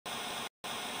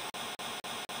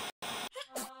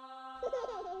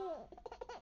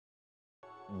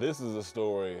This is a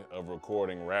story of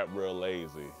recording Rap Real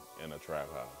Lazy in a trap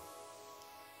house.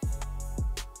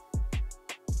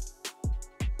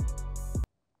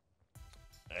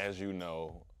 As you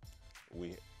know,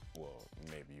 well,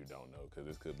 maybe you don't know, because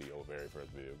this could be your very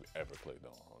first video ever clicked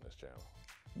on this channel.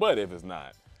 But if it's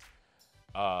not,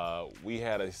 we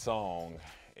had a song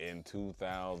in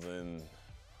 2009,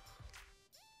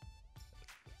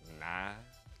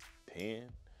 10,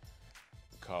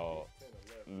 called,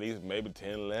 at least maybe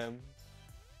 10, 11.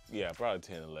 Yeah, probably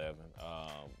 10, 11,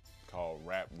 called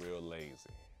Rap Real Lazy.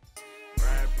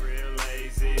 Rap real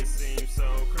lazy, it seems so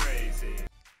crazy.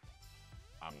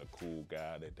 I'm the cool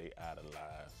guy that they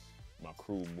idolize. My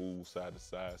crew moves side to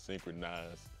side,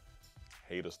 synchronized.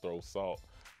 Haters throw salt,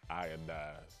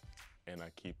 iodize. And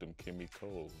I keep them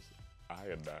chemicals,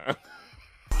 iodine.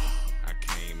 I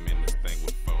came in this thing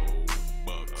with $4.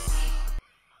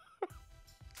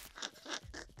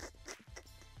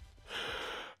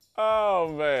 Oh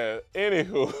man,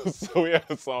 anywho, so we had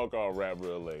a song called Rap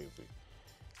Real Lazy.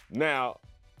 Now,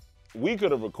 we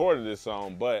could have recorded this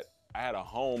song, but I had a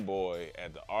homeboy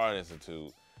at the Art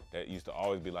Institute that used to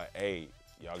always be like, hey,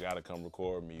 y'all gotta come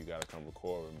record me, you gotta come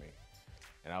record with me.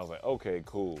 And I was like, okay,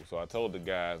 cool. So I told the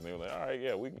guys, and they were like, all right,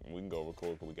 yeah, we can go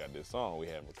record because we got this song. We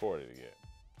haven't recorded it yet.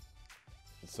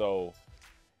 So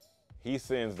he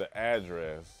sends the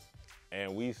address,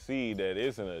 and we see that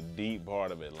it's in a deep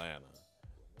part of Atlanta.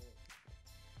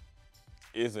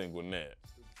 It's in Gwinnett.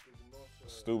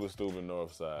 Stupid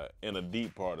North Side. In a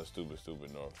deep part of stupid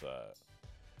North Side.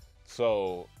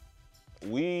 So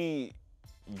we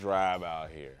drive out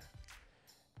here.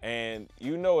 And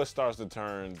you know it starts to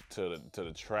turn to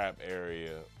the trap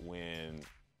area when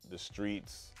the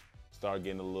streets start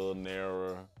getting a little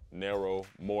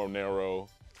more narrow,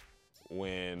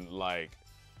 when like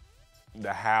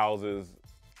the houses,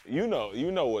 you know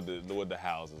what the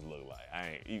houses look like.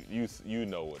 You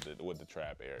know what the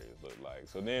trap areas look like.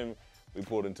 So then we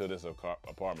pulled into this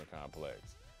apartment complex.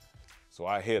 So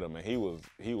I hit him, and he was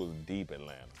deep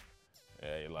Atlanta.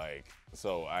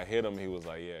 So I hit him, he was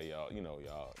like, yeah, y'all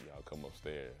come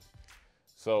upstairs.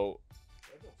 So.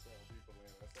 That don't sound deep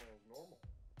Atlanta, that sounds normal.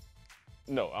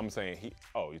 No, I'm saying you're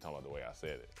talking about the way I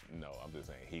said it. No, I'm just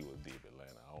saying he was deep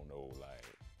Atlanta. I don't know,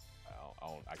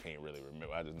 I can't really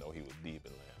remember. I just know he was deep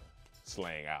Atlanta.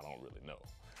 Slang, I don't really know.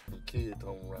 The kid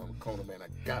told me around the corner, man, I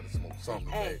gotta smoke something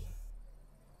today. Hey,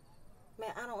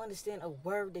 man, I don't understand a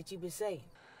word that you've been saying.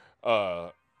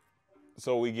 So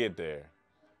we get there.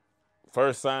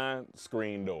 First sign,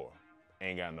 screen door.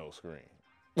 Ain't got no screen.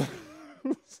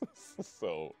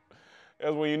 So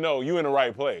that's when you know you in the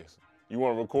right place. You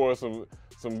want to record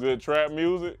some good trap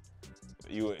music,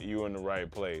 you in the right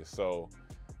place. So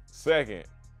second,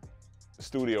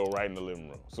 studio right in the living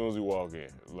room. As soon as you walk in,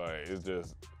 like it's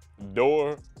just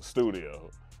door,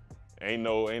 studio. Ain't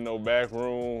no back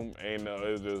room,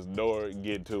 it's just door,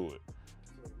 get to it.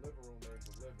 So the living room ain't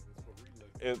for living, it's for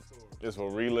reliving. It's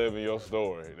for reliving your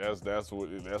story.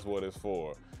 That's what it's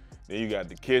for. Then you got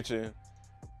the kitchen.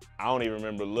 I don't even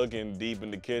remember looking deep in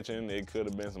the kitchen. It could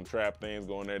have been some trap things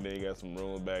going there. Then you got some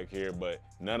rooms back here, but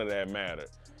none of that mattered.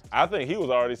 I think he was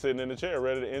already sitting in the chair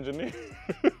ready to engineer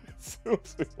as soon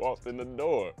as he walked in the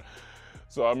door.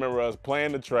 So I remember us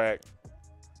playing the track,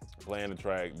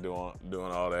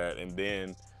 doing all that, and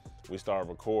then we started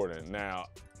recording. Now,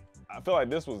 I feel like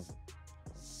this was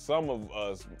some of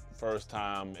us first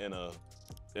time in a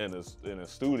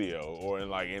studio, or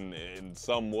in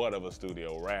somewhat of a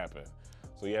studio rapping.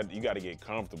 So you got to get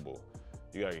comfortable.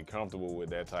 You got to get comfortable with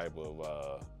that type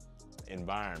of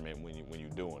environment when you're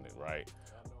doing it, right?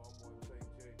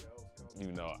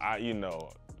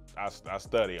 I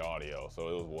study audio, so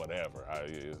it was whatever.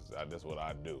 That's what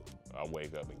I do. I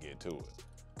wake up and get to it.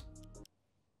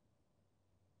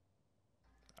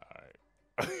 All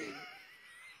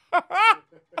right.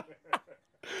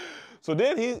 So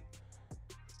then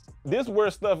this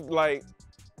where stuff like,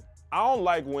 I don't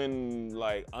like when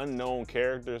like unknown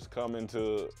characters come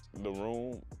into the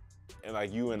room and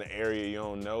like you in the area you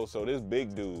don't know. So this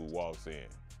big dude walks in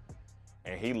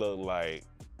and he looked like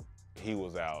he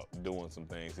was out doing some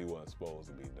things he wasn't supposed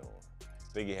to be doing.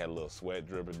 I think he had a little sweat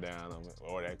dripping down him,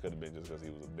 or that could have been just because he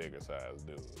was a bigger sized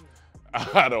dude.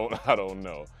 I don't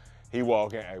know. He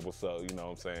walk in, hey, what's up? You know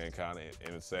what I'm saying? Kind of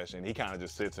in the session. He kind of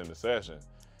just sits in the session.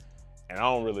 And I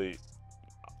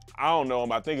don't know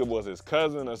him. I think it was his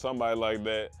cousin or somebody like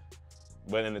that.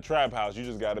 But in the trap house, you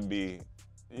just gotta be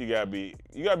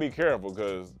careful,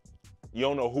 because you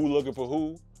don't know who looking for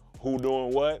who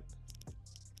doing what.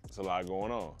 It's a lot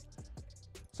going on.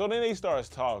 So then he starts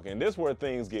talking. This is where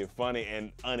things get funny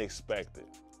and unexpected.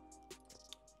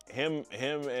 Him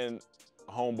and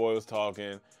homeboy was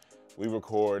talking. We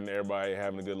recording, everybody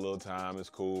having a good little time. It's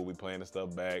cool. We playing the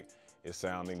stuff back. It's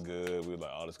sounding good. We were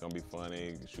like, oh, this gonna be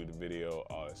funny. Shoot a video,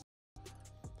 all that stuff.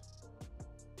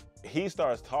 He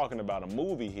starts talking about a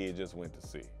movie he had just went to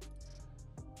see.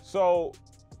 So,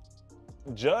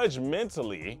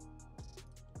 judgmentally,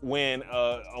 when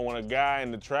a guy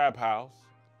in the trap house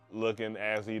looking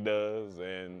as he does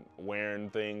and wearing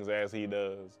things as he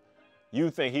does, you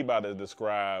think he about to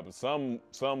describe some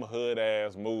hood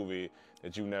ass movie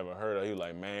that you never heard of. He was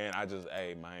like, man, I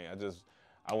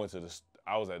was at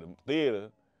the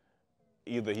theater.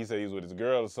 Either he said he was with his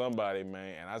girl or somebody,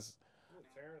 man, and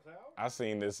I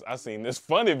seen this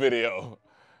funny video,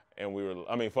 and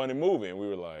funny movie, and we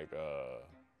were like,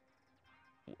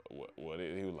 what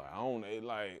he was like, I don't, it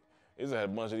like, it just had a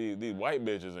bunch of these white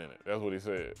bitches in it. That's what he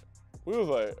said. We was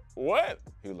like, what?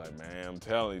 He was like, man, I'm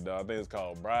telling you, dog, I think it's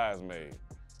called Bridesmaid.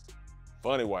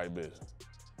 Funny white bitch.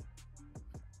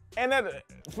 And at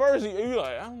first, you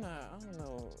like, I don't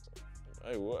know.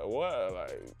 Hey, what?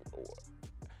 Like, what?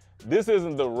 This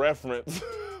isn't the reference.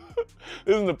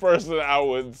 This isn't the person I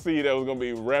would see that was gonna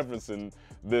be referencing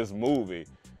this movie.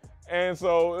 And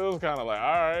so it was kind of like,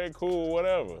 all right, cool,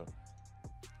 whatever.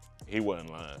 He wasn't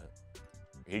lying.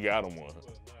 He got him one.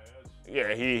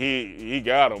 Yeah, he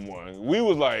got him one. We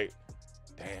was like,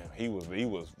 damn, he was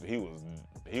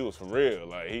for real.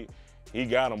 Like he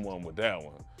got him one with that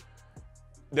one.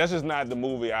 That's just not the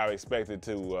movie I expected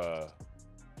to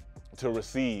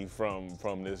receive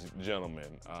from this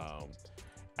gentleman.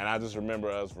 And I just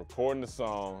remember us recording the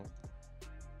song.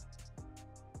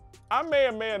 I may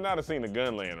or may not have seen a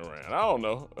gun laying around. I don't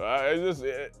know.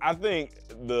 I think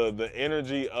the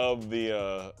energy of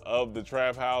the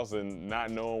trap house and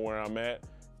not knowing where I'm at,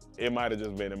 it might have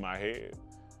just been in my head.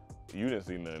 You didn't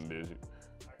see nothing, did you?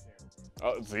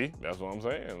 Oh, see, that's what I'm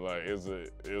saying. Like it's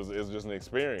just an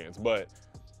experience, but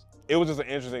it was just an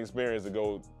interesting experience to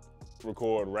go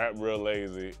record Rap Real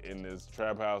Lazy in this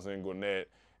trap house in Gwinnett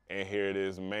and hear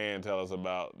this man tell us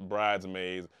about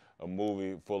Bridesmaids, a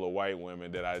movie full of white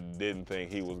women that I didn't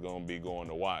think he was gonna be going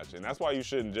to watch. And that's why you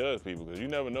shouldn't judge people, because you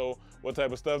never know what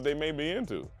type of stuff they may be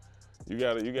into. You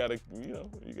gotta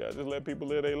just let people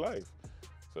live their life.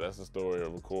 So that's the story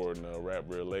of recording Rap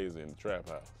Real Lazy in the trap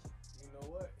house. You know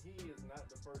what? He is not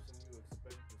the person you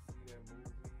expect to see that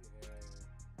movie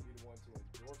and be the one to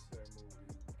endorse that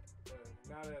movie. But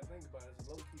now that I think about it, it's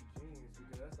low-key genius,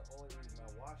 because that's the only reason I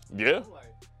watched it. Yeah. I'm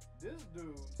like, this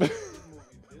dude made this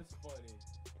movie this funny,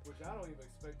 which I don't even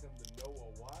expect him to know or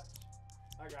watch.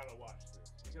 I gotta watch this.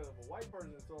 Because if a white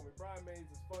person told me Bridesmaids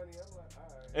is funny, I'm like, all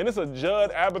right. And it's a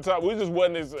Judd Apatow. I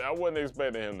wasn't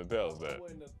expecting him to tell us that. I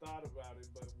wouldn't have thought about it,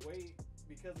 but wait,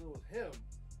 because it was him,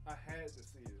 I had to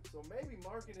see it. So maybe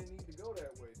marketing need to go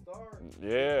that way. Start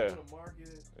to market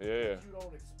it. Yeah. You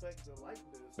don't expect to like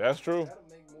this. That's true. That'll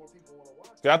make more people want to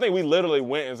watch it. I think we literally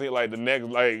went and see like the next,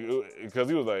 because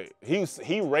he was like,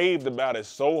 he raved about it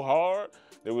so hard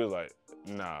that we was like,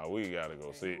 nah, we gotta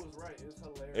go see it. He was right. It's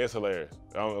It's hilarious.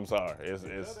 hilarious. I'm sorry. It's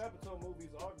Judd Apatow movies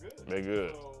are good. They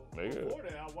good. So They good. before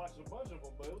that, I watched a bunch of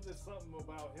them, but it was just something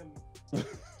about him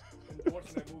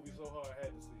endorsing that movie so hard I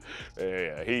had to see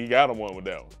it. Yeah, he got him one with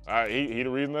that one. He the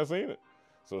reason I seen it.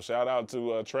 So shout out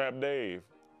to Trap Dave,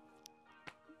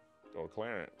 or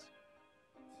Clarence,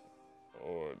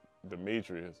 or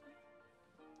Demetrius,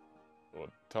 or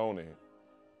Tony,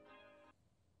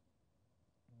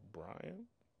 Brian.